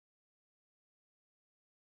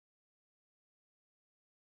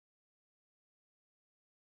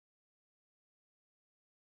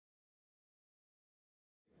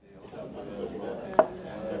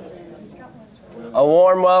A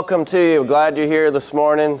warm welcome to you. Glad you're here this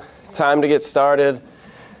morning. Time to get started.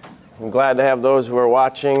 I'm glad to have those who are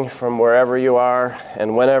watching from wherever you are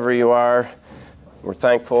and whenever you are. We're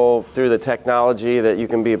thankful through the technology that you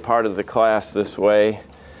can be a part of the class this way,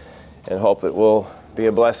 and hope it will be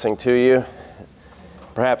a blessing to you,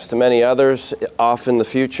 perhaps to many others off in the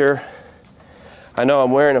future. I know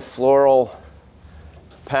I'm wearing a floral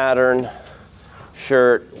pattern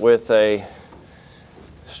shirt with a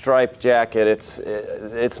striped jacket.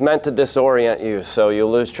 It's meant to disorient you, so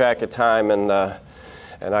you'll lose track of time, and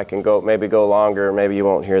I can maybe go longer. Maybe you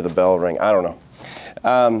won't hear the bell ring. I don't know.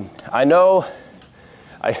 I know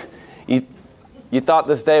you thought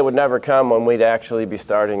this day would never come when we'd actually be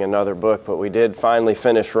starting another book, but we did finally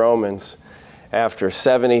finish Romans after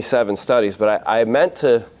 77 studies. But I meant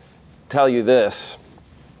to tell you this,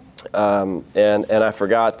 and I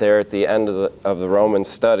forgot there at the end of the Romans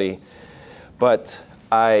study, but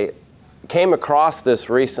I came across this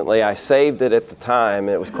recently. I saved it at the time.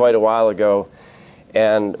 It was quite a while ago,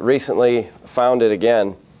 and recently found it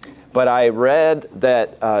again. But I read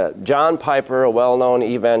that John Piper, a well-known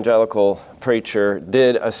evangelical preacher,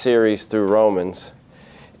 did a series through Romans.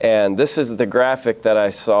 And this is the graphic that I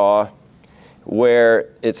saw where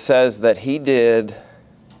it says that he did,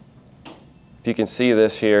 if you can see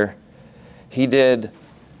this here, he did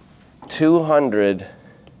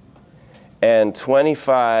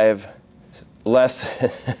 225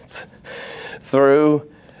 lessons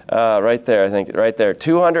through, right there, I think, right there,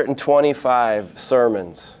 225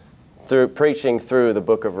 sermons through preaching through the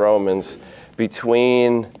book of Romans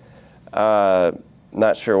between, not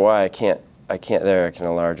sure why I can't there, I can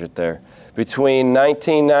enlarge it there, between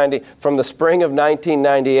 1990, from the spring of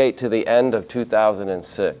 1998 to the end of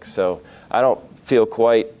 2006. So I don't feel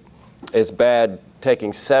quite as bad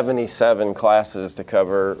taking 77 classes to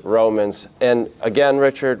cover Romans. And again,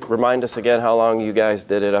 Richard, remind us again how long you guys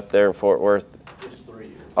did it up there in Fort Worth. Just 3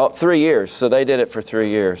 years. Oh, 3 years. So they did it for 3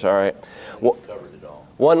 years. All right. Covered it all.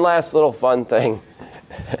 One last little fun thing.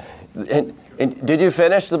 and did you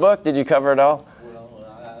finish the book? Did you cover it all?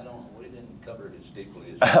 Well, we didn't cover it as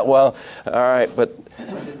deeply as well, all right, but I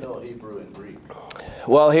didn't know Hebrew and Greek.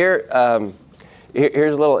 Well, here's a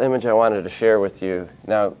little image I wanted to share with you.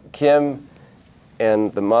 Now, Kim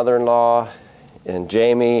and the mother-in-law and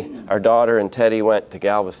Jamie, our daughter, and Teddy went to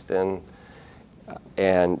Galveston,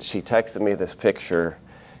 and she texted me this picture.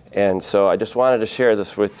 And so I just wanted to share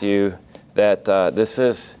this with you, that this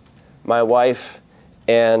is my wife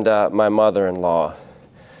and my mother-in-law.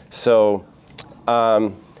 So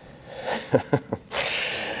I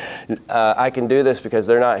can do this because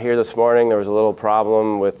they're not here this morning. There was a little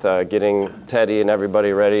problem with getting Teddy and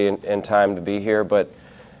everybody ready in time to be here, but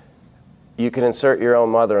you can insert your own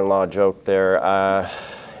mother-in-law joke there.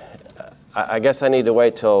 I guess I need to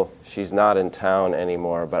wait till she's not in town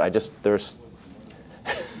anymore, but there's...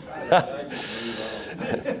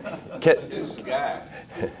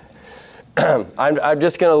 I'm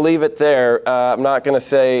just going to leave it there. I'm not going to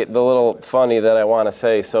say the little funny that I want to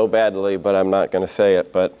say so badly, but I'm not going to say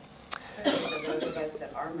it. But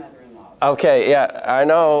okay, yeah, I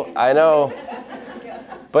know.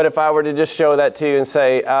 But if I were to just show that to you and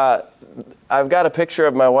say, I've got a picture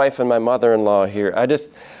of my wife and my mother-in-law here. I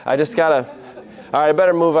just gotta. All right, I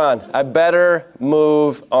better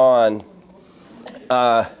move on.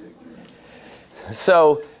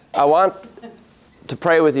 So I want to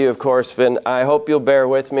pray with you, of course, and I hope you'll bear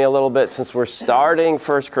with me a little bit since we're starting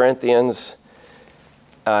 1 Corinthians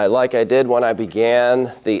like I did when I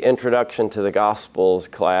began the Introduction to the Gospels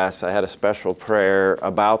class. I had a special prayer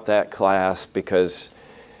about that class because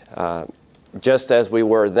just as we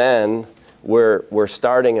were then, we're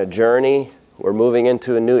starting a journey. We're moving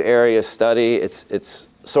into a new area of study. It's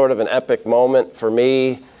sort of an epic moment for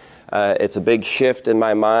me. It's a big shift in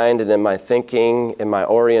my mind and in my thinking, in my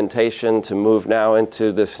orientation to move now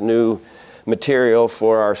into this new material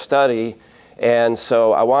for our study. And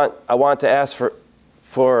so I want to ask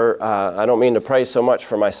for I don't mean to pray so much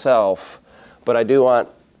for myself, but I do want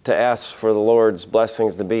to ask for the Lord's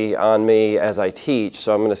blessings to be on me as I teach.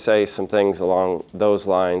 So I'm going to say some things along those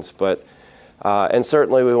lines. But and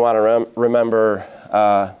certainly we want to remember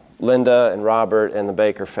Linda and Robert and the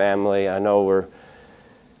Baker family. I know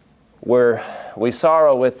we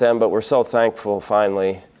sorrow with them, but we're so thankful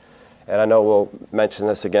finally. And I know we'll mention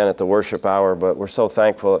this again at the worship hour, but we're so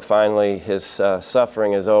thankful that finally his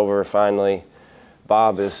suffering is over. Finally,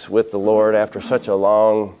 Bob is with the Lord after such a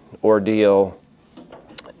long ordeal.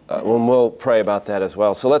 When we'll pray about that as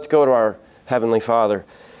well. So let's go to our Heavenly Father.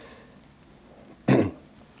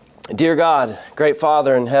 Dear God, great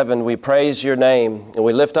Father in heaven, we praise your name, and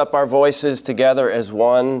we lift up our voices together as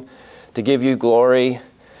one to give you glory,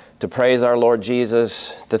 to praise our Lord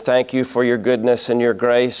Jesus, to thank you for your goodness and your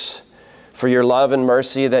grace, for your love and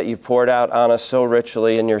mercy that you've poured out on us so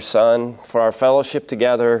richly in your Son, for our fellowship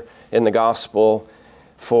together in the gospel,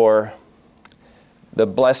 for the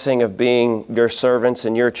blessing of being your servants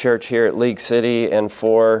in your church here at League City, and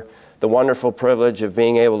for the wonderful privilege of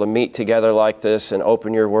being able to meet together like this and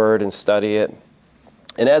open your word and study it.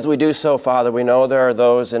 And as we do so, Father, we know there are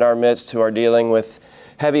those in our midst who are dealing with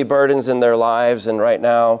heavy burdens in their lives, and right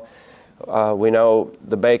now we know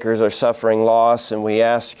the Bakers are suffering loss, and we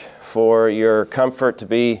ask for your comfort to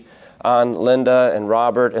be on Linda and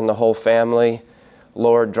Robert and the whole family.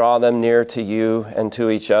 Lord, draw them near to you and to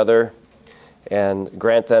each other, and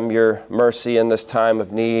grant them your mercy in this time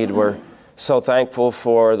of need. We're so thankful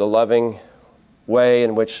for the loving way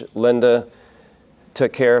in which Linda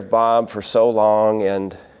took care of Bob for so long,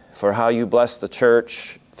 and for how you blessed the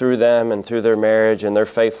church through them and through their marriage and their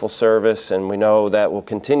faithful service. And we know that will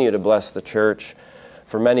continue to bless the church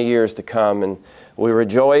for many years to come. And we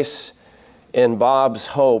rejoice in Bob's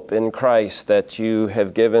hope in Christ that you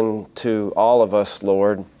have given to all of us,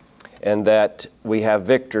 Lord, and that we have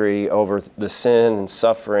victory over the sin and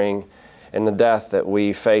suffering and the death that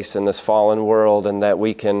we face in this fallen world, and that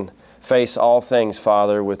we can face all things,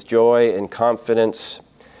 Father, with joy and confidence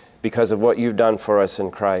because of what you've done for us in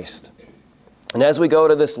Christ. And as we go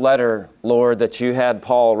to this letter, Lord, that you had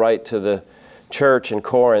Paul write to the church in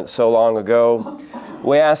Corinth so long ago,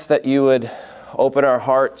 we ask that you would open our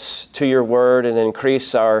hearts to your word and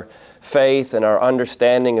increase our faith and our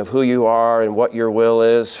understanding of who you are and what your will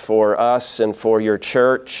is for us and for your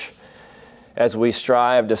church as we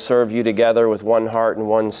strive to serve you together with one heart and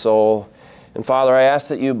one soul. And Father, I ask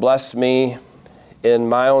that you bless me in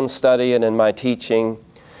my own study and in my teaching,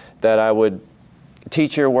 that I would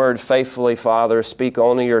teach your word faithfully, Father, speak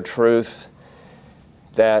only your truth,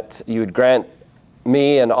 that you would grant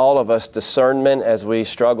me and all of us discernment as we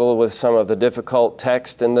struggle with some of the difficult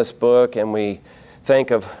text in this book, and we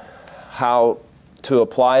think of how to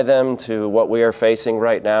apply them to what we are facing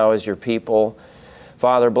right now as your people.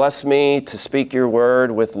 Father, bless me to speak your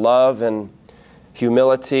word with love and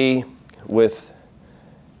humility, with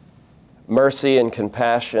mercy and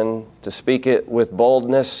compassion, to speak it with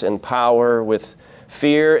boldness and power, with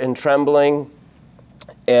fear and trembling,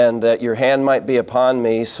 and that your hand might be upon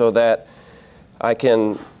me so that I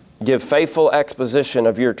can give faithful exposition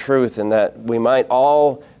of your truth, and that we might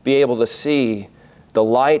all be able to see the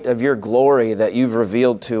light of your glory that you've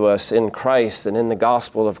revealed to us in Christ and in the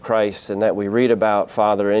gospel of Christ, and that we read about,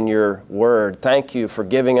 Father, in your word. Thank you for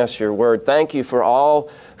giving us your word. Thank you for all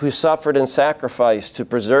who suffered and sacrificed to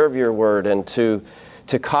preserve your word and to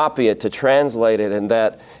copy it, to translate it, and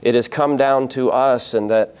that it has come down to us and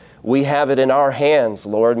that we have it in our hands,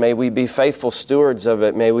 Lord. May we be faithful stewards of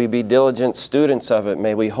it. May we be diligent students of it.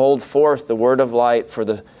 May we hold forth the word of light for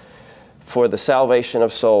the salvation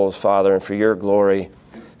of souls, Father, and for your glory.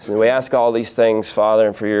 So we ask all these things, Father,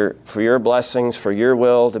 and for your blessings, for your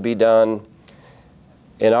will to be done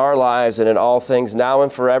in our lives and in all things, now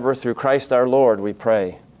and forever, through Christ our Lord, we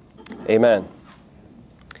pray. Amen.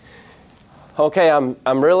 Okay,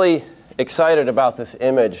 I'm really excited about this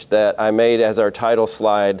image that I made as our title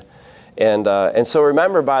slide. And so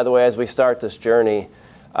remember, by the way, as we start this journey,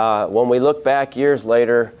 when we look back years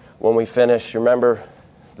later, when we finish, remember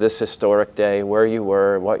this historic day, where you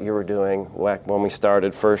were, what you were doing when we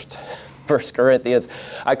started First Corinthians.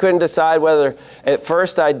 I couldn't decide whether, at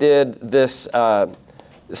first I did this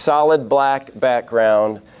solid black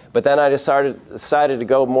background, but then I decided to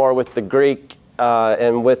go more with the Greek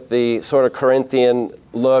and with the sort of Corinthian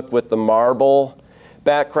look with the marble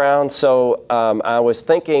background. So I was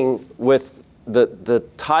thinking with the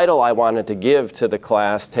title I wanted to give to the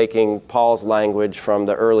class, taking Paul's language from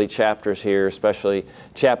the early chapters here, especially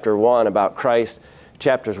chapter 1 about Christ,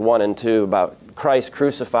 chapters 1 and 2 about Christ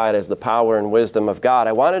crucified as the power and wisdom of God.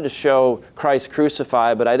 I wanted to show Christ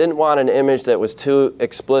crucified, but I didn't want an image that was too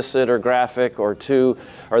explicit or graphic or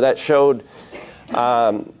that showed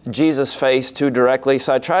Jesus' face too directly.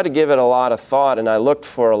 So I tried to give it a lot of thought, and I looked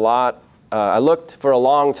for a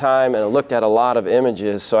long time, and I looked at a lot of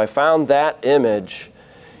images. So I found that image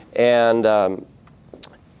and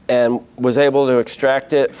was able to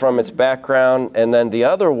extract it from its background. And then the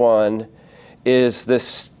other one is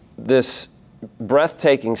this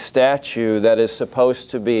breathtaking statue that is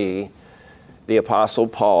supposed to be the Apostle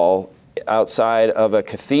Paul outside of a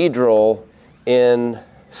cathedral in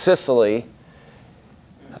Sicily.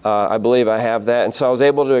 I believe I have that. And so I was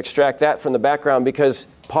able to extract that from the background because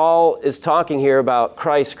Paul is talking here about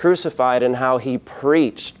Christ crucified and how he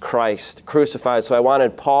preached Christ crucified. So I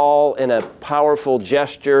wanted Paul in a powerful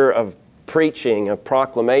gesture of preaching, of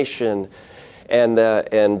proclamation,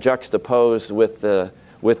 and juxtaposed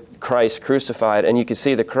with Christ crucified. And you can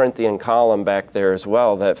see the Corinthian column back there as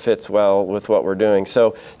well that fits well with what we're doing.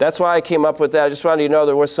 So that's why I came up with that. I just wanted you to know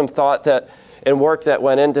there was some thought and work that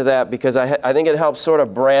went into that, because I think it helps sort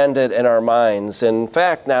of brand it in our minds. And in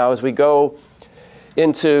fact, now as we go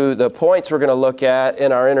into the points we're going to look at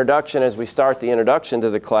in our introduction, as we start the introduction to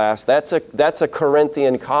the class, that's a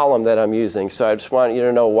Corinthian column that I'm using. So I just want you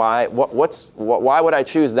to know why. Why would I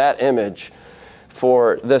choose that image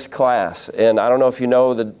for this class? And I don't know if you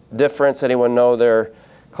know the difference. Anyone know their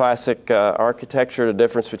classic architecture, the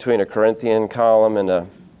difference between a Corinthian column and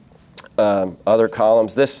other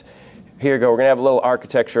columns? Here you go. We're going to have a little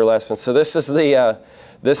architecture lesson. So this is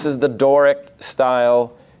the Doric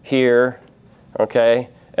style here. Okay,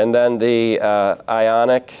 and then the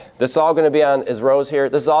Ionic. This is all going to be on, is Rose here?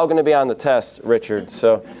 This is all going to be on the test, Richard.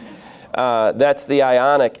 So that's the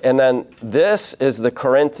Ionic. And then this is the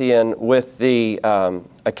Corinthian with the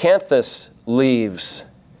acanthus leaves.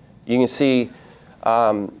 You can see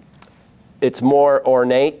it's more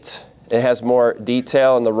ornate. It has more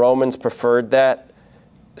detail, and the Romans preferred that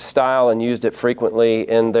style and used it frequently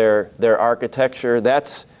in their architecture.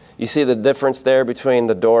 You see the difference there between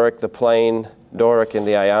the Doric, the plain Doric, and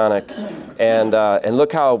the Ionic, and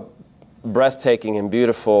look how breathtaking and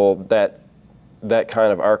beautiful that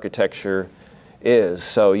kind of architecture is.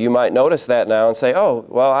 So you might notice that now and say, oh,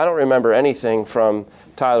 well, I don't remember anything from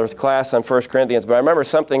Tyler's class on 1 Corinthians, but I remember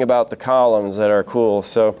something about the columns that are cool.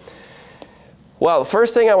 So, well, the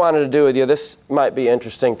first thing I wanted to do with you, this might be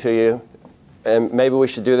interesting to you, and maybe we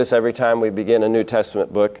should do this every time we begin a New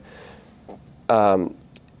Testament book.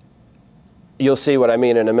 You'll see what I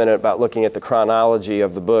mean in a minute about looking at the chronology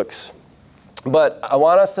of the books. But I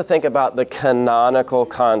want us to think about the canonical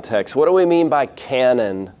context. What do we mean by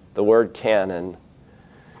canon, the word canon?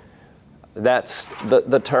 That's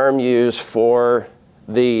the term used for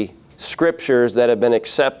the scriptures that have been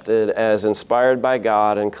accepted as inspired by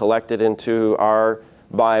God and collected into our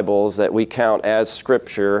Bibles that we count as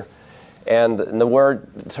scripture. And the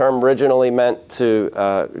term originally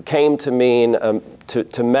came to mean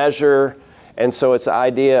to measure. And so it's the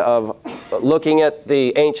idea of looking at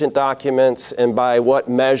the ancient documents, and by what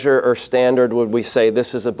measure or standard would we say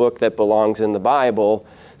this is a book that belongs in the Bible.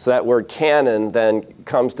 So that word canon then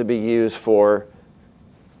comes to be used for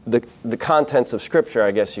the contents of Scripture,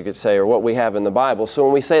 I guess you could say, or what we have in the Bible. So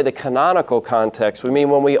when we say the canonical context, we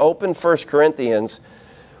mean when we open 1 Corinthians,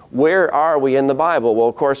 where are we in the Bible? Well,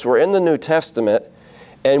 of course, we're in the New Testament,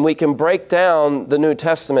 and we can break down the New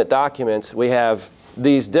Testament documents. We have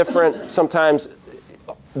these different, sometimes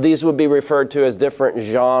these would be referred to as different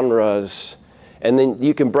genres, and then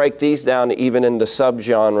you can break these down even into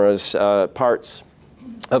subgenres, parts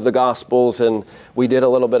of the Gospels, and we did a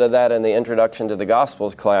little bit of that in the Introduction to the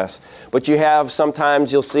Gospels class. But you have,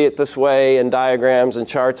 sometimes you'll see it this way in diagrams and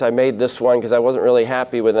charts. I made this one because I wasn't really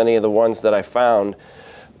happy with any of the ones that I found.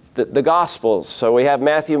 The Gospels, so we have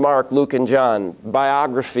Matthew, Mark, Luke, and John.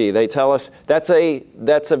 Biography, they tell us, that's a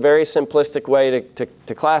very simplistic way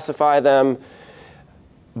to classify them,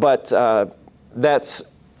 but that's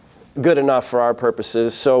good enough for our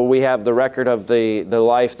purposes. So we have the record of the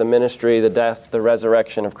life, the ministry, the death, the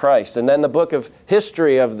resurrection of Christ. And then the book of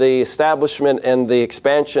history of the establishment and the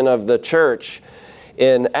expansion of the church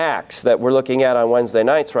in Acts that we're looking at on Wednesday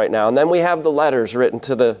nights right now. And then we have the letters written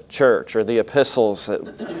to the church, or the epistles.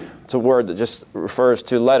 It's a word that just refers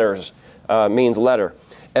to letters, means letter.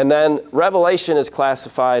 And then Revelation is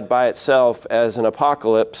classified by itself as an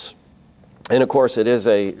apocalypse. And of course, it is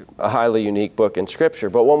a highly unique book in Scripture.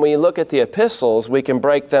 But when we look at the epistles, we can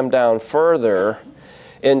break them down further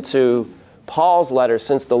into Paul's letters,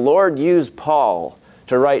 since the Lord used Paul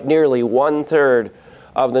to write nearly 1/3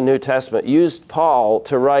 of the New Testament, used Paul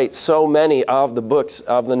to write so many of the books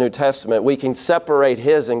of the New Testament. We can separate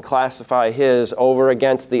his and classify his over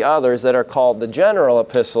against the others that are called the general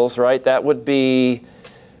epistles, right? That would be,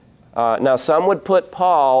 now some would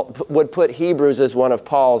put Hebrews as one of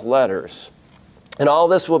Paul's letters. And all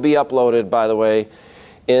this will be uploaded, by the way,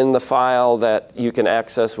 in the file that you can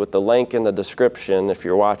access with the link in the description if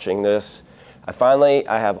you're watching this. I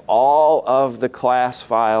have all of the class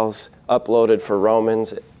files uploaded for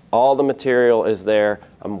Romans. All the material is there.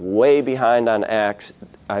 I'm way behind on Acts.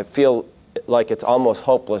 I feel like it's almost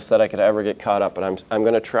hopeless that I could ever get caught up, but I'm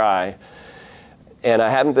going to try. And I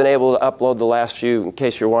haven't been able to upload the last few, in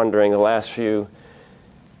case you're wondering, the last few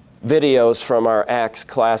videos from our Acts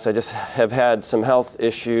class. I just have had some health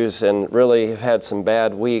issues and really have had some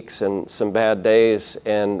bad weeks and some bad days.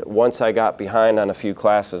 And once I got behind on a few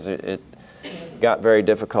classes, it got very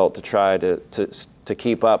difficult to try to to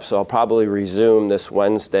keep up, so I'll probably resume this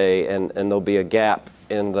Wednesday, and there'll be a gap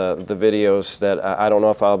in the videos that I don't know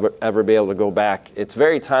if I'll ever be able to go back. It's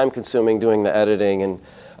very time-consuming doing the editing and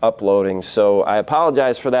uploading, so I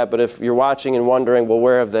apologize for that, but if you're watching and wondering, well,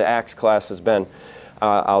 where have the Acts classes been,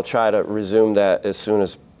 I'll try to resume that as soon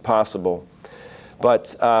as possible. But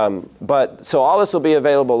so all this will be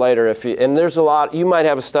available later. And there's a lot, you might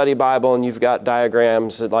have a study Bible and you've got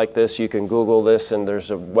diagrams like this. You can Google this, and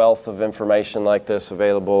there's a wealth of information like this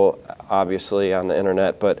available, obviously, on the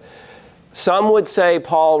internet. But some would say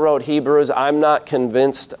Paul wrote Hebrews. I'm not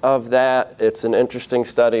convinced of that. It's an interesting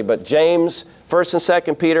study. But James, 1st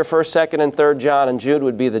and 2nd Peter, 1st, 2nd, and 3rd John, and Jude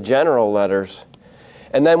would be the general letters.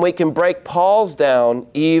 And then we can break Paul's down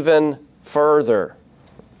even further.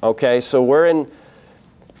 Okay, so we're in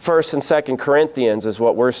 1st and 2nd Corinthians is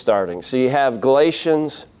what we're starting. So you have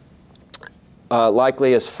Galatians,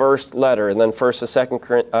 likely his first letter, and then 1st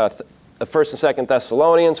and 2nd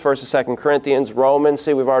Thessalonians, 1st and 2nd Corinthians, Romans.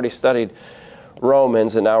 See, we've already studied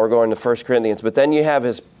Romans, and now we're going to 1st Corinthians. But then you have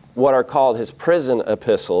his what are called his prison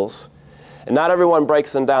epistles. And not everyone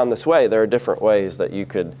breaks them down this way. There are different ways that you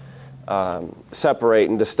could separate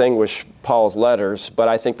and distinguish Paul's letters, but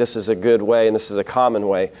I think this is a good way, and this is a common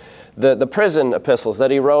way. The prison epistles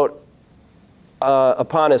that he wrote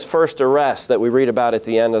upon his first arrest that we read about at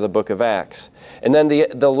the end of the book of Acts. And then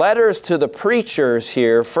the letters to the preachers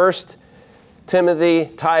here, 1 Timothy,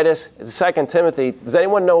 Titus, 2 Timothy, does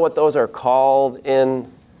anyone know what those are called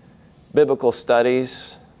in biblical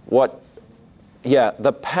studies? Yeah,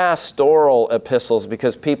 the pastoral epistles,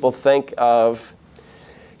 because people think of,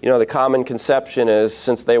 the common conception is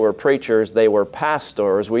since they were preachers, they were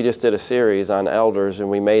pastors. We just did a series on elders, and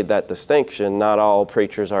we made that distinction. Not all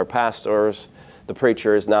preachers are pastors. The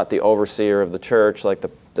preacher is not the overseer of the church, like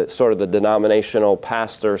the sort of the denominational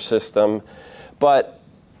pastor system. But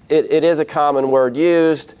it is a common word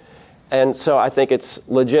used, and so I think it's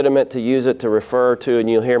legitimate to use it to refer to, and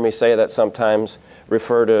you'll hear me say that sometimes,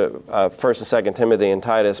 refer to 1st and 2nd Timothy and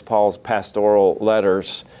Titus, Paul's pastoral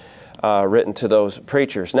letters, written to those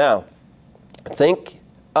preachers. Now, think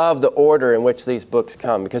of the order in which these books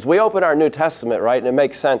come, because we open our New Testament, right, and it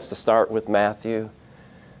makes sense to start with Matthew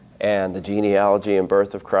and the genealogy and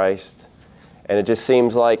birth of Christ, and it just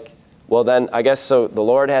seems like, well then, I guess so the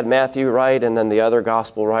Lord had Matthew write, and then the other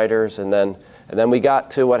gospel writers, and then we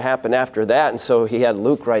got to what happened after that, and so he had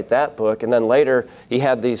Luke write that book, and then later he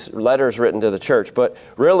had these letters written to the church. But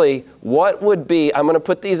really, what would be, I'm going to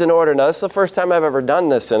put these in order. Now, this is the first time I've ever done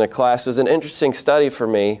this in a class. It was an interesting study for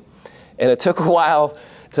me, and it took a while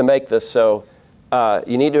to make this, so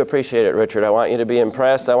you need to appreciate it, Richard. I want you to be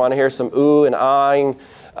impressed. I want to hear some ooh and ahhing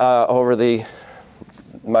over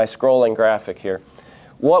my scrolling graphic here.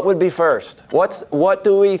 What would be first? What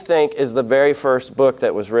do we think is the very first book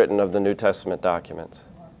that was written of the New Testament documents?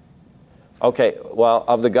 Okay, well,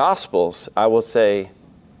 of the Gospels, I will say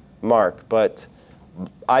Mark, but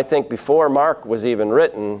I think before Mark was even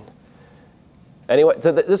written, anyway,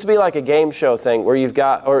 so this would be like a game show thing where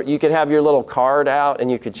or you could have your little card out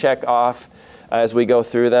and you could check off as we go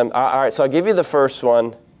through them. All right, so I'll give you the first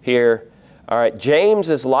one here. All right,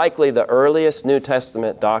 James is likely the earliest New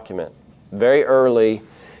Testament document, very early.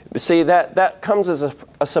 See, that comes as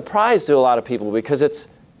a surprise to a lot of people because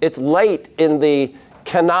it's late in the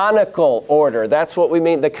canonical order. That's what we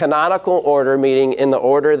mean, the canonical order, meaning in the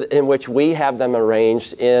order in which we have them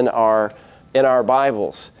arranged in our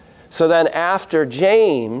Bibles. So then after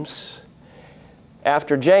James,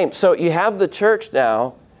 so you have the church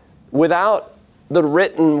now without the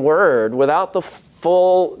written word, without the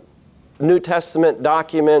full New Testament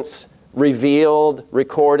documents revealed,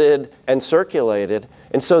 recorded, and circulated.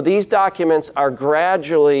 And so these documents are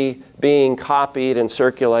gradually being copied and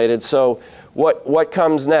circulated. So what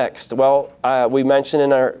comes next? Well, we mentioned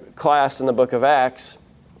in our class in the book of Acts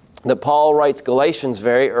that Paul writes Galatians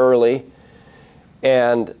very early.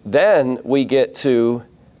 And then we get to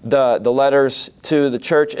the letters to the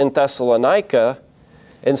church in Thessalonica.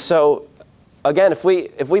 And so again, if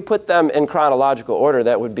we put them in chronological order,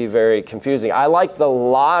 that would be very confusing. I like the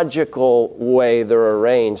logical way they're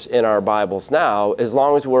arranged in our Bibles now, as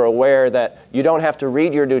long as we're aware that you don't have to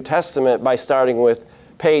read your New Testament by starting with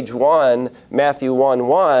page 1, Matthew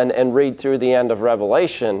 1:1, and read through the end of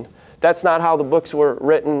Revelation. That's not how the books were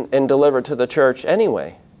written and delivered to the church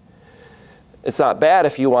anyway. It's not bad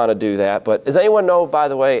if you want to do that, but does anyone know, by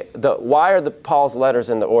the way, why are Paul's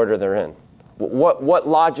letters in the order they're in? What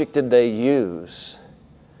logic did they use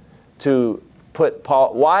to put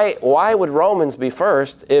Paul? Why would Romans be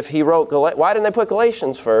first if he wrote why didn't they put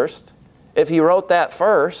Galatians first if he wrote that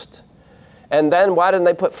first? And then why didn't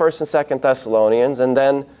they put 1st and 2nd Thessalonians and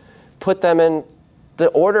then put them in the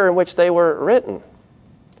order in which they were written.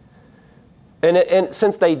 And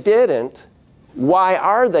since they didn't, why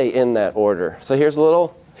are they in that order? So here's a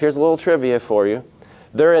little trivia for you.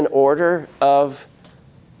 They're in order of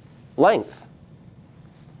length.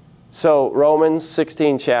 So Romans,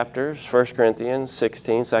 16 chapters, 1 Corinthians,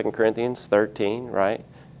 16, 2 Corinthians, 13, right?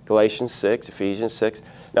 Galatians 6, Ephesians 6.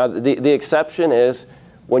 Now, the exception is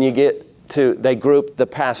when you get to, they group the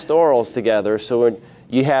pastorals together. So when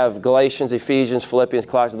you have Galatians, Ephesians, Philippians,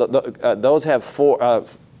 Colossians, those have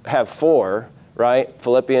four, right?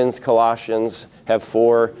 Philippians, Colossians have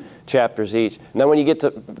 4 chapters each. And then when you get to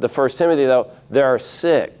the 1 Timothy, though, there are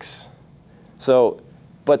 6. So,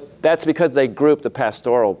 but that's because they group the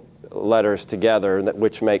pastoral letters together,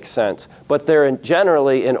 which makes sense. But they're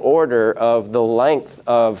generally in order of the length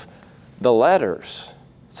of the letters.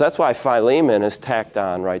 So that's why Philemon is tacked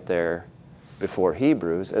on right there before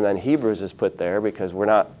Hebrews, and then Hebrews is put there because we're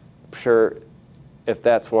not sure if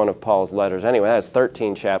that's one of Paul's letters. Anyway, that's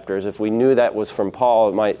 13 chapters. If we knew that was from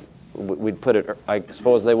Paul, we'd put it, I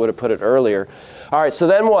suppose they would have put it earlier. All right, so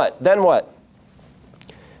then what? Then what?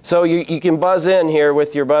 So you can buzz in here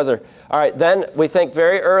with your buzzer. All right, then we think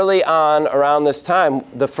very early on around this time,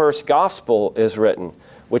 the first gospel is written,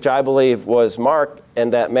 which I believe was Mark,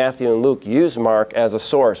 and that Matthew and Luke used Mark as a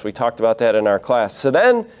source. We talked about that in our class. So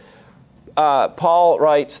then Paul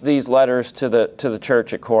writes these letters to the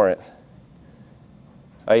church at Corinth.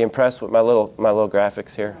 Are you impressed with my little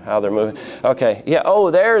graphics here, how they're moving? Okay, yeah,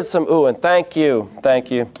 oh, there's some oohing. Thank you,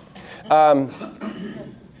 thank you. All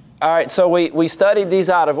right, so we studied these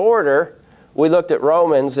out of order. We looked at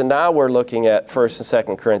Romans, and now we're looking at 1st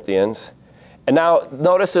and 2nd Corinthians. And now,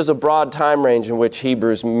 notice there's a broad time range in which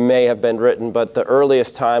Hebrews may have been written, but the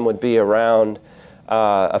earliest time would be around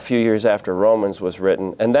a few years after Romans was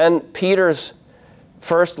written. And then Peter's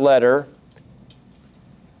first letter,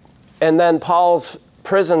 and then Paul's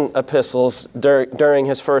prison epistles during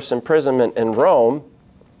his first imprisonment in Rome.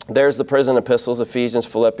 There's the prison epistles, Ephesians,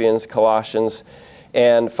 Philippians, Colossians,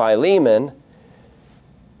 and Philemon.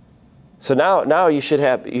 So now you should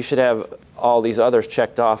have all these others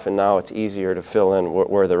checked off, and now it's easier to fill in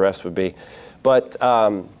where the rest would be. But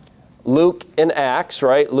Luke and Acts,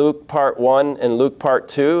 right? Luke part 1 and Luke part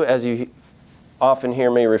 2, as you often hear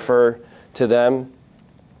me refer to them.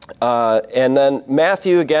 And then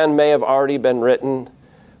Matthew, again, may have already been written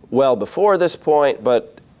well before this point,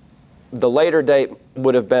 but the later date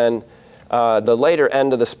would have been, the later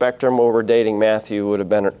end of the spectrum where we're dating Matthew would have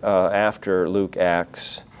been after Luke,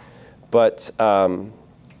 Acts. But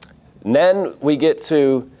then we get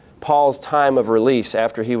to Paul's time of release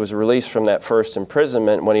after he was released from that first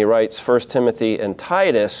imprisonment when he writes 1 Timothy and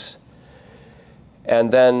Titus.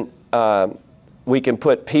 And then we can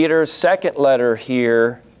put Peter's second letter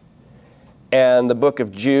here and the book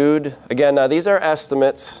of Jude. Again, now these are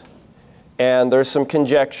estimates, and there's some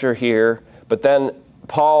conjecture here. But then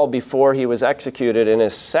Paul, before he was executed in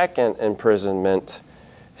his second imprisonment,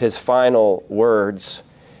 his final words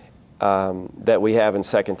that we have in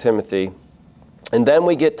 2 Timothy. And then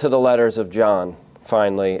we get to the letters of John,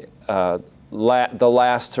 finally, the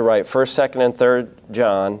last to write, 1st, 2nd, and 3rd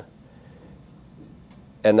John,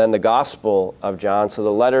 and then the Gospel of John. So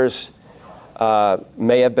the letters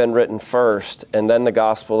may have been written first, and then the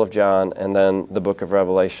Gospel of John, and then the book of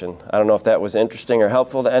Revelation. I don't know if that was interesting or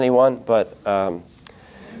helpful to anyone, but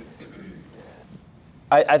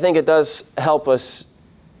I think it does help us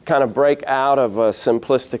kind of break out of a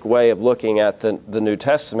simplistic way of looking at the New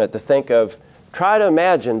Testament to think of, try to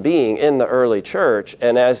imagine being in the early church,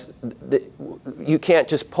 and you can't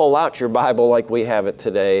just pull out your Bible like we have it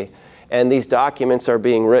today, and these documents are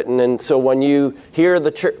being written. And so when you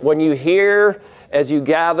hear as you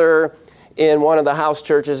gather in one of the house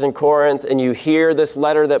churches in Corinth, and you hear this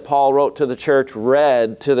letter that Paul wrote to the church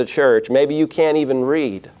read to the church, maybe you can't even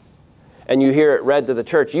read, and you hear it read to the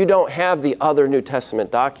church, you don't have the other New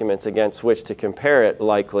Testament documents against which to compare it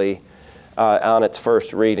likely on its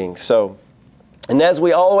first reading. So, and as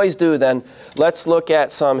we always do then, let's look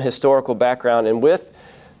at some historical background. And with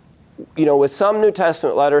some New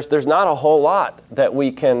Testament letters, there's not a whole lot that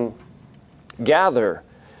we can gather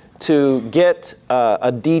to get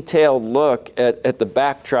a detailed look at the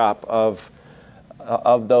backdrop of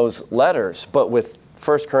those letters. But with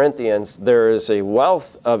 1 Corinthians, there is a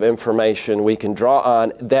wealth of information we can draw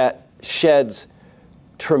on that sheds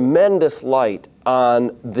tremendous light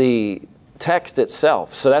on the text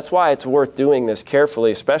itself. So that's why it's worth doing this carefully,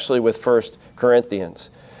 especially with 1 Corinthians.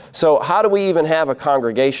 So how do we even have a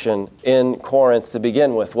congregation in Corinth to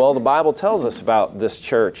begin with? Well, the Bible tells us about this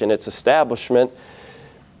church and its establishment.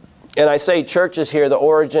 And I say churches here, the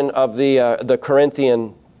origin of the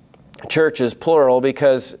Corinthian churches, plural,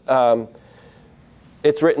 because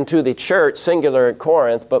it's written to the church, singular at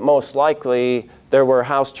Corinth, but most likely there were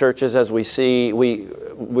house churches, as we see.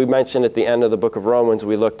 We mentioned at the end of the book of Romans,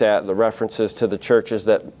 we looked at the references to the churches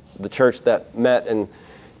the church that met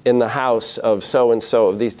in the house of so-and-so,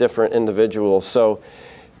 of these different individuals. So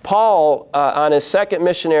Paul, on his second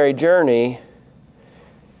missionary journey,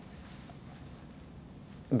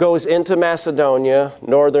 goes into Macedonia,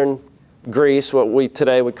 northern Greece, what we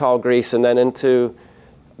today would call Greece, and then into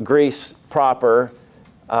Greece proper,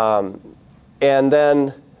 and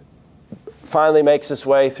then finally makes his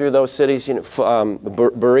way through those cities,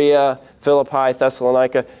 Berea, Philippi,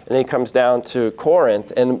 Thessalonica, and he comes down to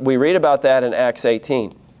Corinth. And we read about that in Acts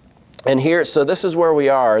 18. And here, so this is where we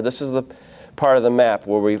are. This is the part of the map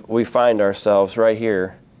where we find ourselves right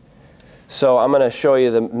here. So I'm going to show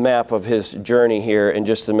you the map of his journey here in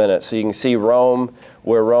just a minute. So you can see Rome,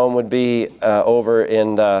 where Rome would be over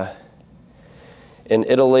in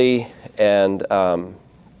Italy, and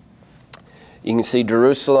you can see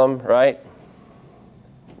Jerusalem, right?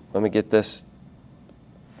 Let me get this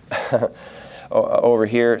over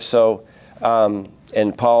here. So,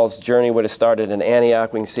 and Paul's journey would have started in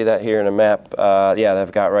Antioch. We can see that here in a map. Yeah, that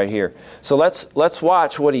I've got right here. So let's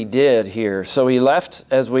watch what he did here. So he left,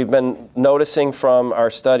 as we've been noticing from our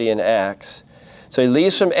study in Acts. So he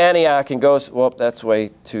leaves from Antioch and goes, well, that's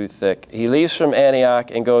way too thick. He leaves from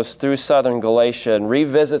Antioch and goes through southern Galatia and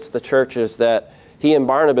revisits the churches that he and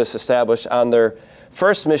Barnabas established on their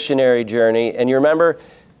first missionary journey. And you remember,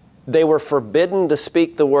 they were forbidden to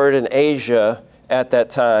speak the word in Asia at that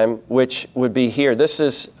time, which would be here. This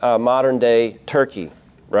is modern-day Turkey,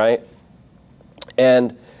 right?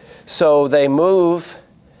 And so they move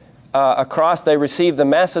across, they receive the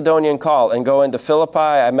Macedonian call and go into Philippi.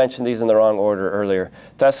 I mentioned these in the wrong order earlier.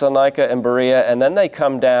 Thessalonica and Berea, and then they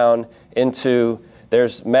come down into,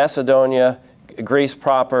 there's Macedonia, Greece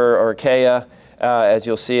proper, or Achaia, as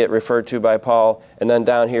you'll see it referred to by Paul. And then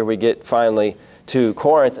down here we get finally to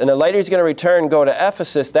Corinth. And then later he's going to return and go to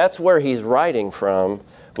Ephesus. That's where he's writing from.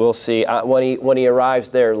 We'll see. When he arrives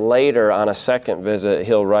there later on a second visit,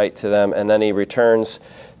 he'll write to them. And then he returns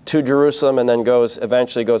to Jerusalem and then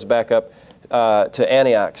eventually goes back up to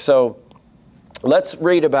Antioch. So let's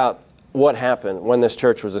read about what happened when this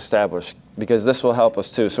church was established, because this will help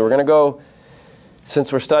us too. So we're going to go,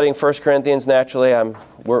 since we're studying 1 Corinthians naturally,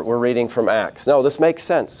 we're reading from Acts. No, this makes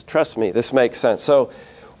sense. Trust me, this makes sense. So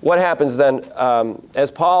what happens then, as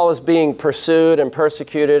Paul is being pursued and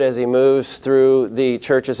persecuted as he moves through the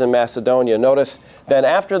churches in Macedonia, notice then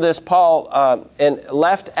after this, Paul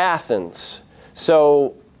left Athens.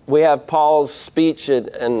 So we have Paul's speech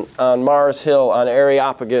on Mars Hill on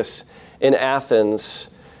Areopagus in Athens,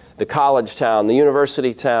 the college town, the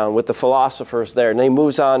university town with the philosophers there, and he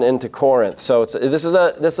moves on into Corinth. So this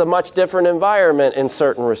is a much different environment in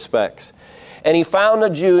certain respects. And he found a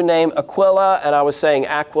Jew named Aquila, and I was saying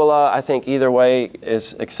Aquila. I think either way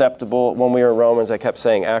is acceptable. When we were in Romans, I kept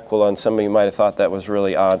saying Aquila, and some of you might have thought that was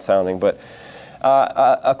really odd sounding. But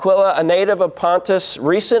Aquila, a native of Pontus,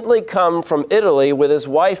 recently come from Italy with his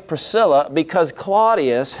wife Priscilla because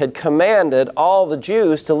Claudius had commanded all the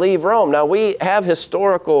Jews to leave Rome. Now, we have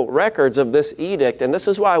historical records of this edict, and this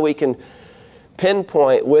is why we can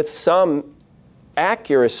pinpoint with some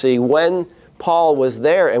accuracy when Paul was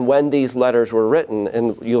there and when these letters were written.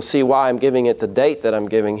 And you'll see why I'm giving it the date that I'm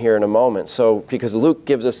giving here in a moment. So, because Luke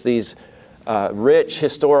gives us these rich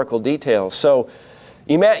historical details. So,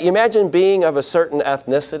 you imagine being of a certain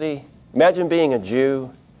ethnicity. Imagine being a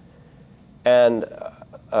Jew, and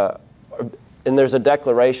there's a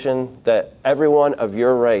declaration that everyone of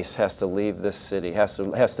your race has to leave this city, has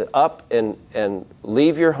to up and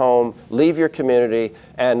leave your home, leave your community,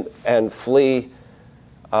 and flee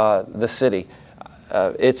the city.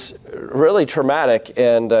 It's really traumatic,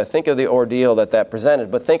 and think of the ordeal that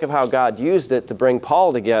presented. But think of how God used it to bring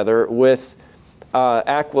Paul together with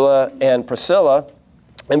Aquila and Priscilla.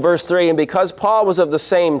 In verse 3, and because Paul was of the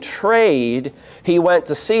same trade, he went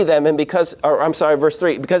to see them, and verse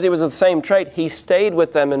 3, because he was of the same trade, he stayed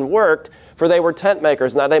with them and worked, for they were tent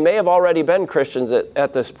makers. Now, they may have already been Christians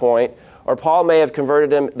at this point, or Paul may have converted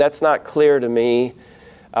them. That's not clear to me.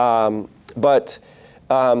 But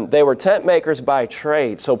they were tent makers by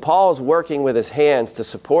trade. So Paul's working with his hands to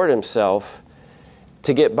support himself,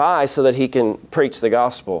 to get by so that he can preach the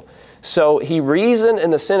gospel. So he reasoned in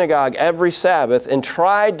the synagogue every Sabbath and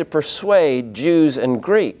tried to persuade Jews and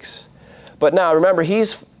Greeks. But now remember,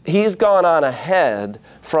 he's gone on ahead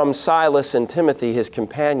from Silas and Timothy, his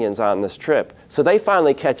companions on this trip. So they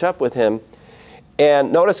finally catch up with him.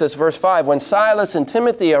 And notice this, verse 5, when Silas and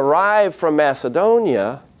Timothy arrived from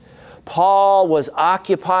Macedonia, Paul was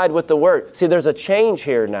occupied with the Word. See, there's a change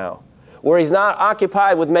here now, where he's not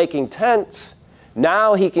occupied with making tents.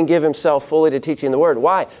 Now he can give himself fully to teaching the Word.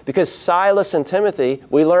 Why? Because Silas and Timothy,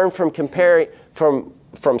 we learn from comparing from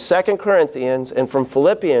 2 Corinthians and from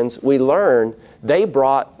Philippians, we learn they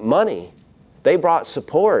brought money. They brought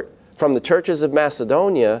support from the churches of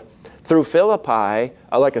Macedonia through Philippi,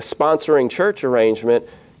 like a sponsoring church arrangement,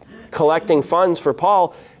 collecting funds for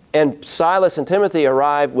Paul. And Silas and Timothy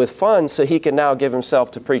arrived with funds so he can now give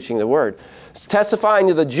himself to preaching the Word. It's testifying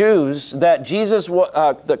to the Jews that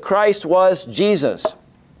that Christ was Jesus.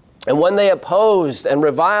 And when they opposed and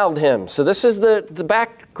reviled him, so this is the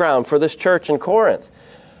background for this church in Corinth.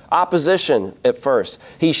 Opposition at first.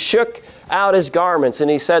 He shook out his garments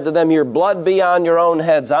and he said to them, "Your blood be on your own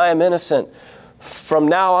heads. I am innocent. From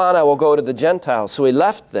now on I will go to the Gentiles." So he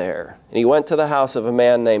left there and he went to the house of a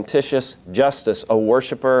man named Titius Justus, a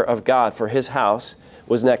worshiper of God, for his house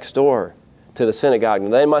was next door to the synagogue.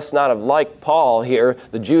 And they must not have liked Paul here.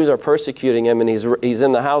 The Jews are persecuting him and he's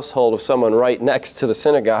in the household of someone right next to the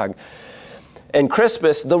synagogue. And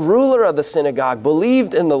Crispus, the ruler of the synagogue,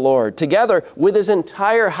 believed in the Lord together with his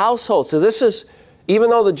entire household. So this is, even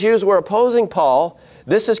though the Jews were opposing Paul,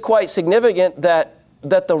 this is quite significant that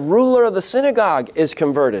the ruler of the synagogue is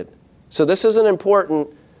converted. So this is an important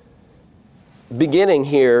beginning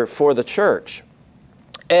here for the church.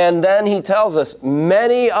 And then he tells us,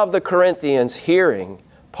 many of the Corinthians hearing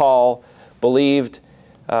Paul believed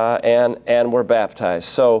and were baptized.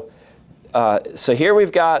 So here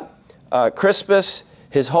we've got Crispus,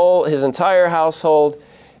 his entire household.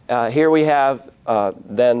 Here we have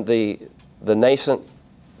then the nascent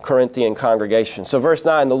Corinthian congregation. So verse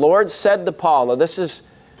 9, the Lord said to Paul, now this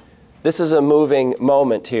is a moving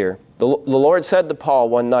moment here. The Lord said to Paul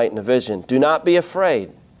one night in a vision, "Do not be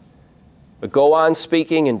afraid, but go on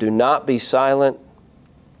speaking and do not be silent,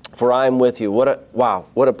 for I am with you." What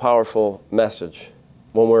a powerful message.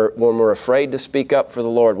 When we're afraid to speak up for the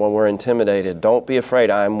Lord, when we're intimidated, don't be afraid,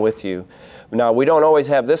 I am with you. Now, we don't always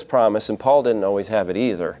have this promise, and Paul didn't always have it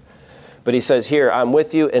either. But he says here, "I'm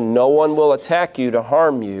with you, and no one will attack you to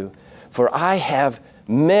harm you, for I have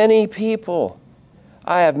many people.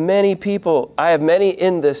 I have many people. I have many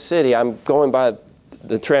in this city." I'm going by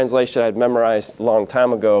the translation I'd memorized a long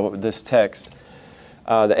time ago, this text,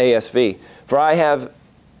 the ASV. "For I have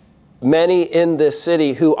many in this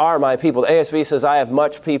city who are my people." The ASV says, "I have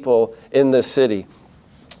much people in this city."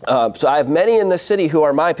 So I have many in this city who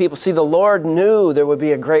are my people. See, the Lord knew there would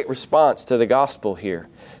be a great response to the gospel here.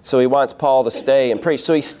 So he wants Paul to stay and preach.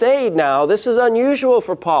 So he stayed now. This is unusual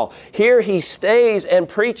for Paul. Here he stays and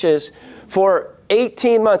preaches for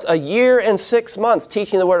 18 months, a year and 6 months,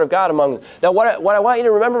 teaching the Word of God among them. Now, what I want you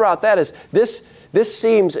to remember about that is this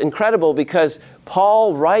seems incredible because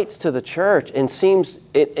Paul writes to the church and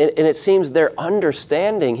it seems their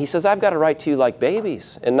understanding. He says, "I've got to write to you like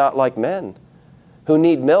babies and not like men who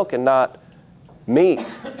need milk and not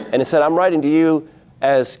meat." And he said, "I'm writing to you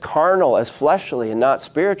as carnal, as fleshly and not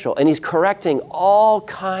spiritual." And he's correcting all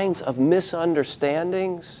kinds of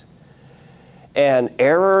misunderstandings and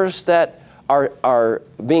errors that are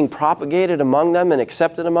being propagated among them and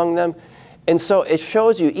accepted among them. And so it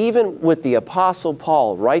shows you, even with the Apostle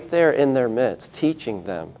Paul right there in their midst, teaching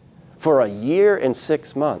them for a year and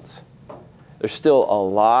 6 months, there's still a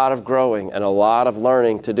lot of growing and a lot of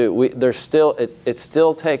learning to do. It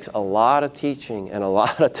still takes a lot of teaching and a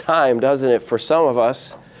lot of time, doesn't it, for some of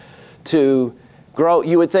us to grow.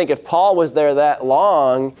 You would think if Paul was there that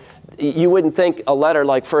long, you wouldn't think a letter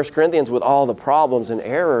like 1 Corinthians with all the problems and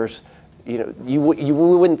errors, you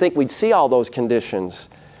wouldn't think we'd see all those conditions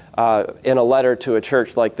in a letter to a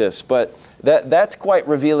church like this. But that's quite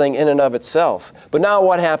revealing in and of itself. But now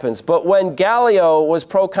what happens? "But when Gallio was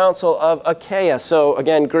proconsul of Achaia," so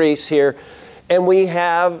again Greece here, and we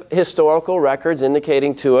have historical records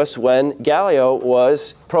indicating to us when Gallio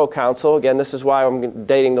was proconsul. Again, this is why I'm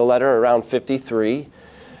dating the letter around 53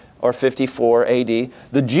 or 54 AD.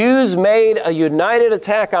 "The Jews made a united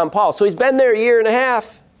attack on Paul." So he's been there a year and a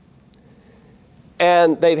half.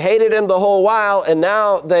 And they've hated him the whole while, and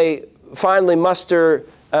now they finally muster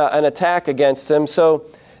an attack against him. So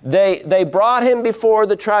they brought him before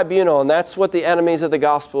the tribunal, and that's what the enemies of the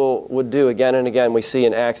gospel would do again and again. We see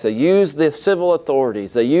in Acts, they use the civil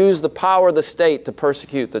authorities. They use the power of the state to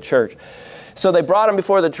persecute the church. So they brought him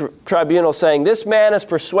before the tribunal saying, "This man is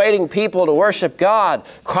persuading people to worship God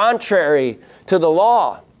contrary to the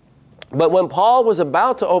law." But when Paul was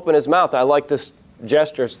about to open his mouth, I like this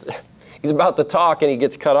gesture. He's about to talk and he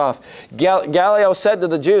gets cut off. Gallio said to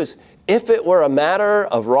the Jews, "If it were a matter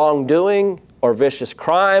of wrongdoing or vicious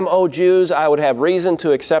crime, O Jews, I would have reason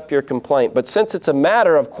to accept your complaint. But since it's a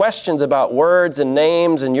matter of questions about words and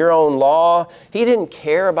names and your own law, he didn't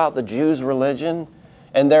care about the Jews' religion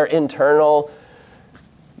and their internecine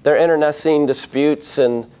disputes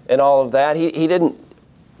and all of that.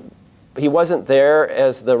 He wasn't there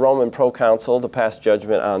as the Roman proconsul to pass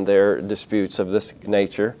judgment on their disputes of this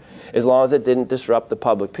nature, as long as it didn't disrupt the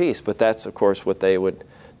public peace. But that's, of course, what they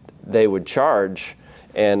would charge,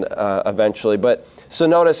 and eventually. But so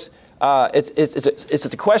notice, it's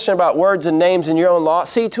a question about words and names in your own law.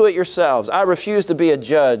 See to it yourselves. I refuse to be a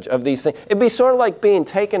judge of these things. It'd be sort of like being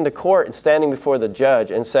taken to court and standing before the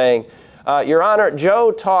judge and saying, Your Honor,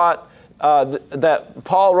 Joe taught that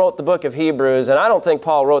Paul wrote the book of Hebrews, and I don't think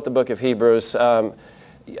Paul wrote the book of Hebrews.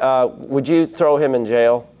 Would you throw him in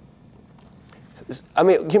jail? I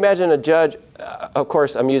mean, can you imagine a judge? Of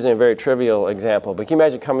course, I'm using a very trivial example, but can you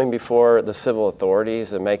imagine coming before the civil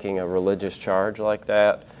authorities and making a religious charge like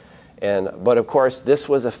that? But of course, this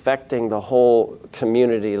was affecting the whole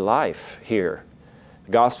community life here.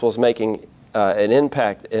 The gospel's making an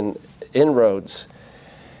impact in inroads.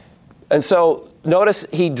 And so notice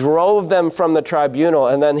he drove them from the tribunal,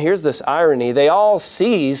 and then here's this irony. They all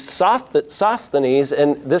seized Sosthenes,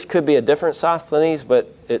 and this could be a different Sosthenes,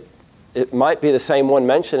 but it might be the same one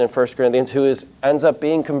mentioned in 1 Corinthians, who ends up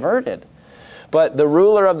being converted. But the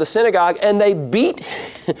ruler of the synagogue, and they beat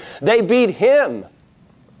him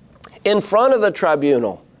in front of the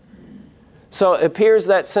tribunal. So it appears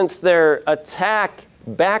that since their attack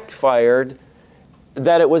backfired,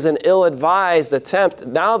 that it was an ill-advised attempt.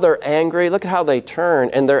 Now they're angry. Look at how they turn,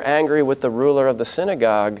 and they're angry with the ruler of the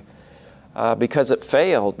synagogue because it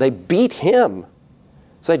failed. They beat him.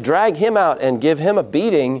 So they drag him out and give him a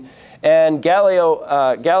beating. And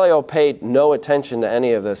Gallio paid no attention to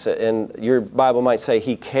any of this. And your Bible might say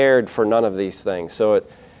he cared for none of these things. So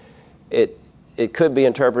it could be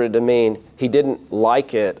interpreted to mean he didn't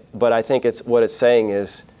like it, but I think what it's saying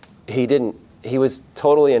is he was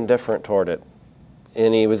totally indifferent toward it.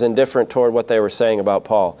 And he was indifferent toward what they were saying about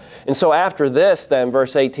Paul. And so after this, then,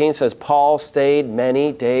 verse 18 says, Paul stayed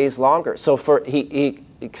many days longer. So he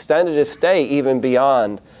extended his stay even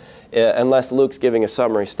beyond, unless Luke's giving a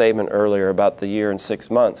summary statement earlier about the year and 6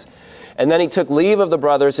 months. And then he took leave of the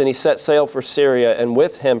brothers, and he set sail for Syria, and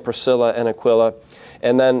with him Priscilla and Aquila.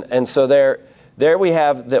 And so there we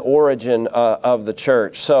have the origin of the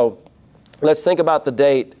church. So let's think about the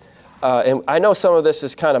date. And I know some of this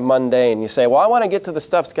is kind of mundane. You say, well, I want to get to the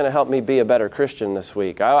stuff that's going to help me be a better Christian this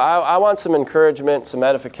week. I want some encouragement, some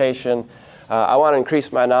edification. I want to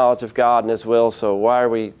increase my knowledge of God and His will, so why are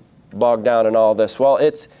we bogged down in all this? Well,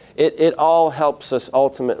 it all helps us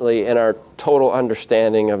ultimately in our total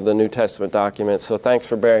understanding of the New Testament documents. So thanks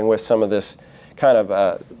for bearing with some of this kind of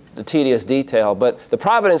the tedious detail. But the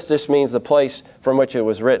providence just means the place from which it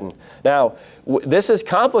was written. Now, this is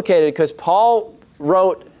complicated because Paul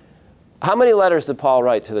wrote. How many letters did Paul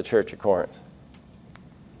write to the church at Corinth?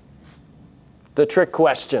 The trick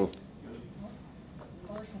question.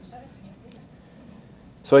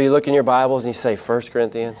 So you look in your Bibles and you say 1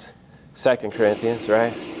 Corinthians, 2 Corinthians,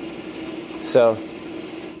 right? So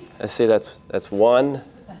let's see, that's one.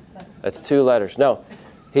 That's 2 letters. No,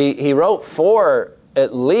 he wrote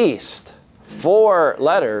at least four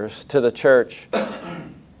letters to the church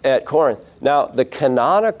at Corinth. Now, the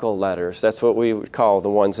canonical letters, that's what we would call the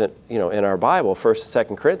ones that, in our Bible, 1st and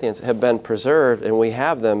 2nd Corinthians, have been preserved, and we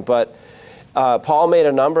have them. But Paul made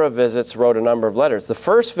a number of visits, wrote a number of letters. The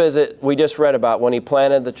first visit we just read about when he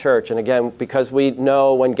planted the church. And again, because we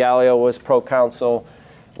know when Gallio was proconsul,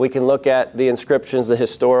 we can look at the inscriptions, the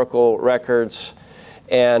historical records.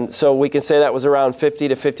 And so we can say that was around 50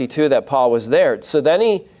 to 52 that Paul was there. So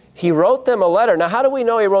then he wrote them a letter. Now, how do we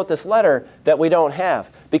know he wrote this letter that we don't have?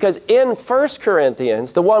 Because in 1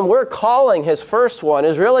 Corinthians, the one we're calling his first one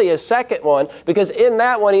is really his second one, because in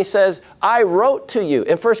that one he says, I wrote to you.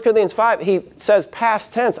 In 1 Corinthians 5, he says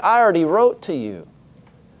past tense, I already wrote to you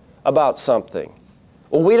about something.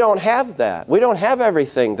 Well, we don't have that. We don't have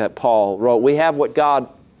everything that Paul wrote. We have what God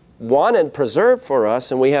wanted preserved for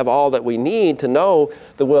us, and we have all that we need to know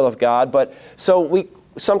the will of God. But so we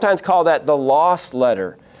sometimes call that the lost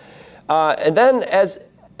letter. And then as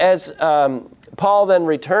Paul then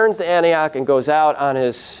returns to Antioch and goes out on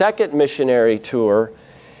his second missionary tour,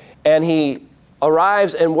 and he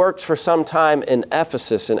arrives and works for some time in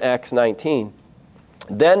Ephesus in Acts 19.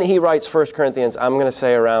 Then he writes 1 Corinthians, I'm going to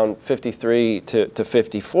say around 53 to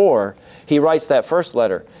 54. He writes that first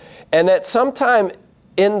letter. And at some time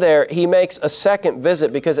in there, he makes a second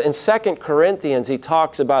visit, because in 2 Corinthians, he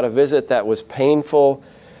talks about a visit that was painful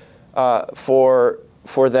for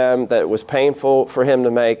for them, that was painful for him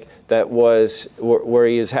to make, that was where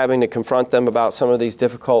he is having to confront them about some of these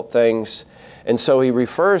difficult things. And so he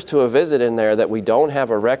refers to a visit in there that we don't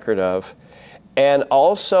have a record of. And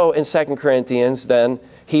also in 2 Corinthians, then,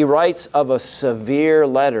 he writes of a severe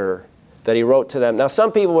letter that he wrote to them. Now,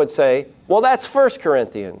 some people would say, well, that's 1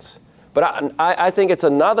 Corinthians. But I think it's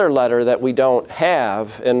another letter that we don't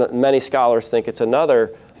have, and many scholars think it's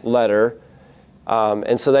another letter.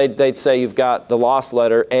 And so they'd say you've got the lost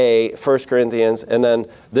letter, A, 1 Corinthians, and then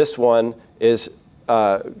this one is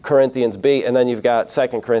Corinthians B, and then you've got 2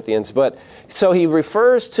 Corinthians. But so he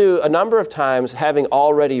refers to a number of times having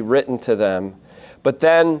already written to them. But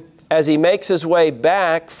then as he makes his way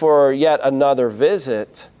back for yet another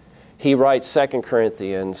visit, he writes 2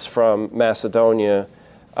 Corinthians from Macedonia,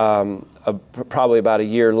 probably about a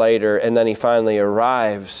year later, and then he finally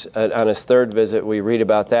arrives on his third visit. We read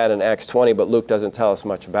about that in Acts 20, but Luke doesn't tell us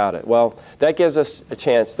much about it. Well, that gives us a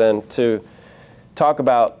chance then to talk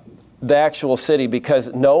about the actual city,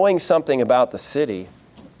 because knowing something about the city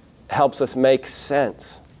helps us make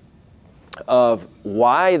sense of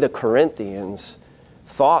why the Corinthians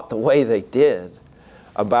thought the way they did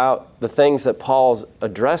about the things that Paul's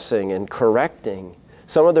addressing and correcting,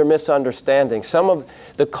 some of their misunderstandings, some of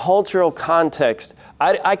the cultural context.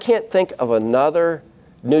 I can't think of another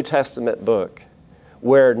New Testament book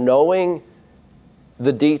where knowing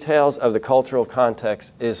the details of the cultural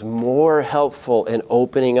context is more helpful in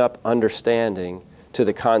opening up understanding to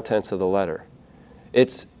the contents of the letter.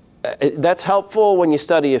 That's helpful when you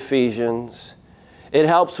study Ephesians. It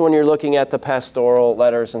helps when you're looking at the pastoral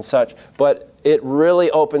letters and such, but it really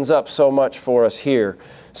opens up so much for us here.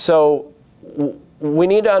 So we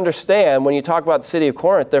need to understand, when you talk about the city of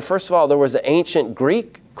Corinth, first of all, there was the ancient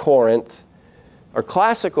Greek Corinth, or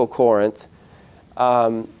classical Corinth,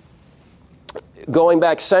 going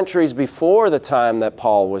back centuries before the time that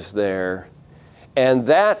Paul was there. And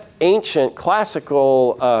that ancient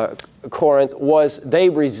classical Corinth they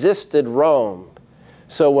resisted Rome.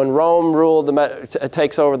 So when Rome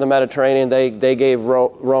takes over the Mediterranean, they gave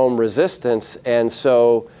Rome resistance, and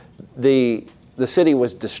so the city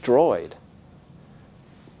was destroyed.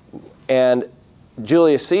 And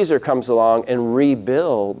Julius Caesar comes along and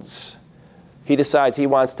rebuilds. He decides he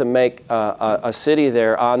wants to make a city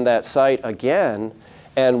there on that site again,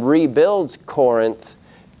 and rebuilds Corinth.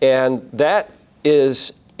 And that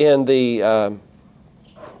is in the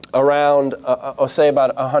around, I'll say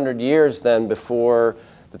about 100 years then before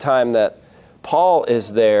the time that Paul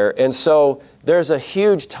is there. And so there's a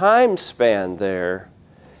huge time span there.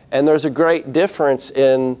 And there's a great difference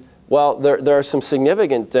in, well, there are some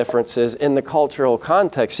significant differences in the cultural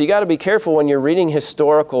context. So you got to be careful when you're reading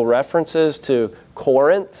historical references to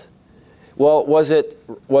Corinth. Well, was it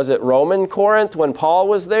Roman Corinth when Paul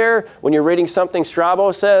was there? When you're reading something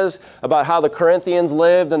Strabo says about how the Corinthians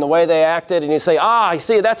lived and the way they acted, and you say, I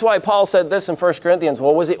see, that's why Paul said this in 1 Corinthians.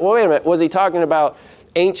 Well, wait a minute, was he talking about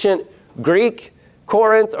ancient Greek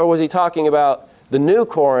Corinth, or was he talking about the new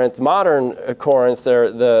Corinth, modern Corinth,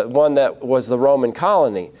 or the one that was the Roman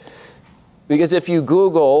colony? Because if you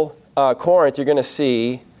Google Corinth, you're going to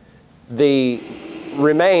see the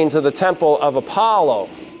remains of the temple of Apollo.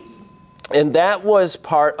 And that was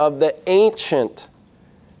part of the ancient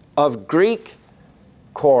of Greek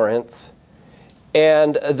Corinth.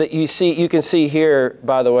 And you can see here,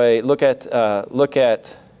 by the way, look at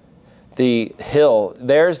the hill.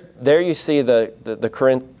 There you see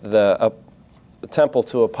the temple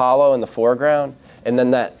to Apollo in the foreground, and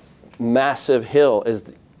then that massive hill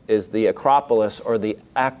is the Acropolis, or the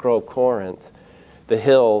Acro-Corinth, the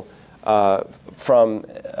hill from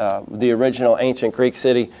the original ancient Greek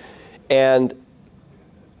city. And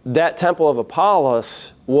that temple of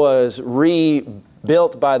Apollos was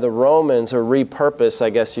rebuilt by the Romans, or repurposed, I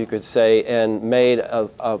guess you could say, and made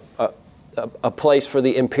a place for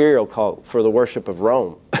the imperial cult, for the worship of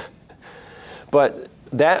Rome. But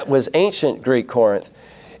that was ancient Greek Corinth.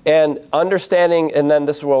 And understanding, and then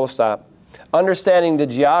this is where we'll stop, understanding the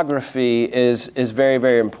geography is very,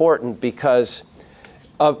 very important because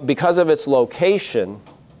of its location.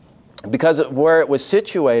 Because of where it was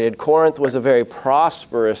situated, Corinth was a very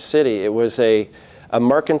prosperous city. It was a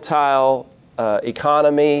mercantile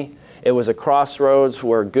economy. It was a crossroads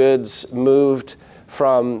where goods moved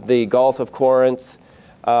from the Gulf of Corinth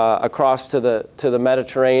across to the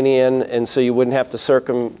Mediterranean, and so you wouldn't have to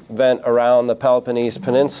circumvent around the Peloponnese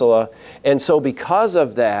Peninsula. And so because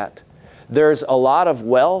of that, there's a lot of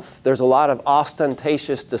wealth, there's a lot of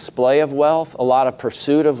ostentatious display of wealth, a lot of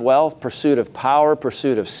pursuit of wealth, pursuit of power,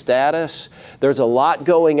 pursuit of status. There's a lot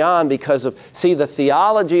going on because of, see, the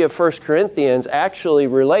theology of 1 Corinthians actually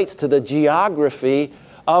relates to the geography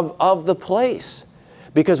of the place.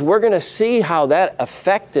 Because we're going to see how that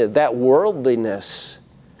affected, that worldliness,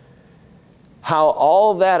 how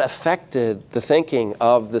all that affected the thinking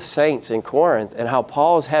of the saints in Corinth, and how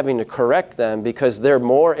Paul's having to correct them because they're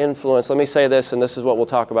more influenced. Let me say this, and this is what we'll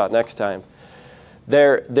talk about next time.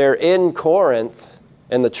 They're in Corinth,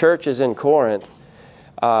 and the church is in Corinth,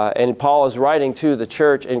 and Paul is writing to the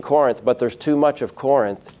church in Corinth, but there's too much of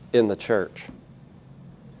Corinth in the church.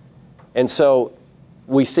 And so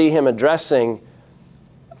we see him addressing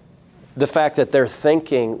the fact that their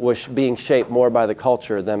thinking was being shaped more by the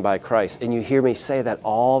culture than by Christ. And you hear me say that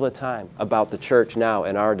all the time about the church now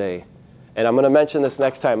in our day. And I'm going to mention this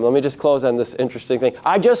next time. Let me just close on this interesting thing.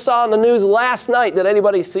 I just saw on the news last night, did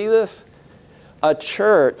anybody see this? A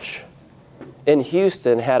church in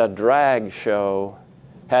Houston had a drag show,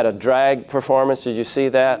 had a drag performance. Did you see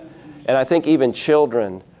that? And I think even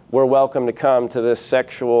children were welcome to come to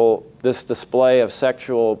this display of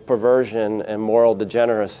sexual perversion and moral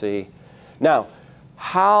degeneracy. Now,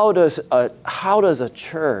 how does a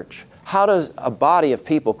church, how does a body of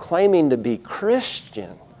people claiming to be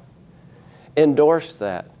Christian endorse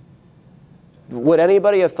that? Would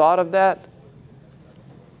anybody have thought of that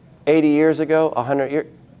 80 years ago, 100 years?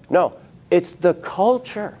 No, it's the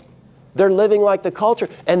culture. They're living like the culture.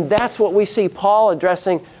 And that's what we see Paul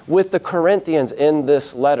addressing with the Corinthians in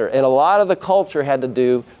this letter. And a lot of the culture had to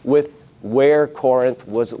do with where Corinth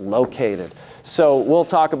was located. So we'll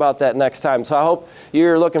talk about that next time. So I hope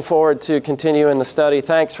you're looking forward to continuing the study.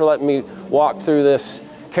 Thanks for letting me walk through this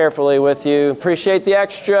carefully with you. Appreciate the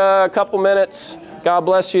extra couple minutes. God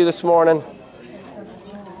bless you this morning.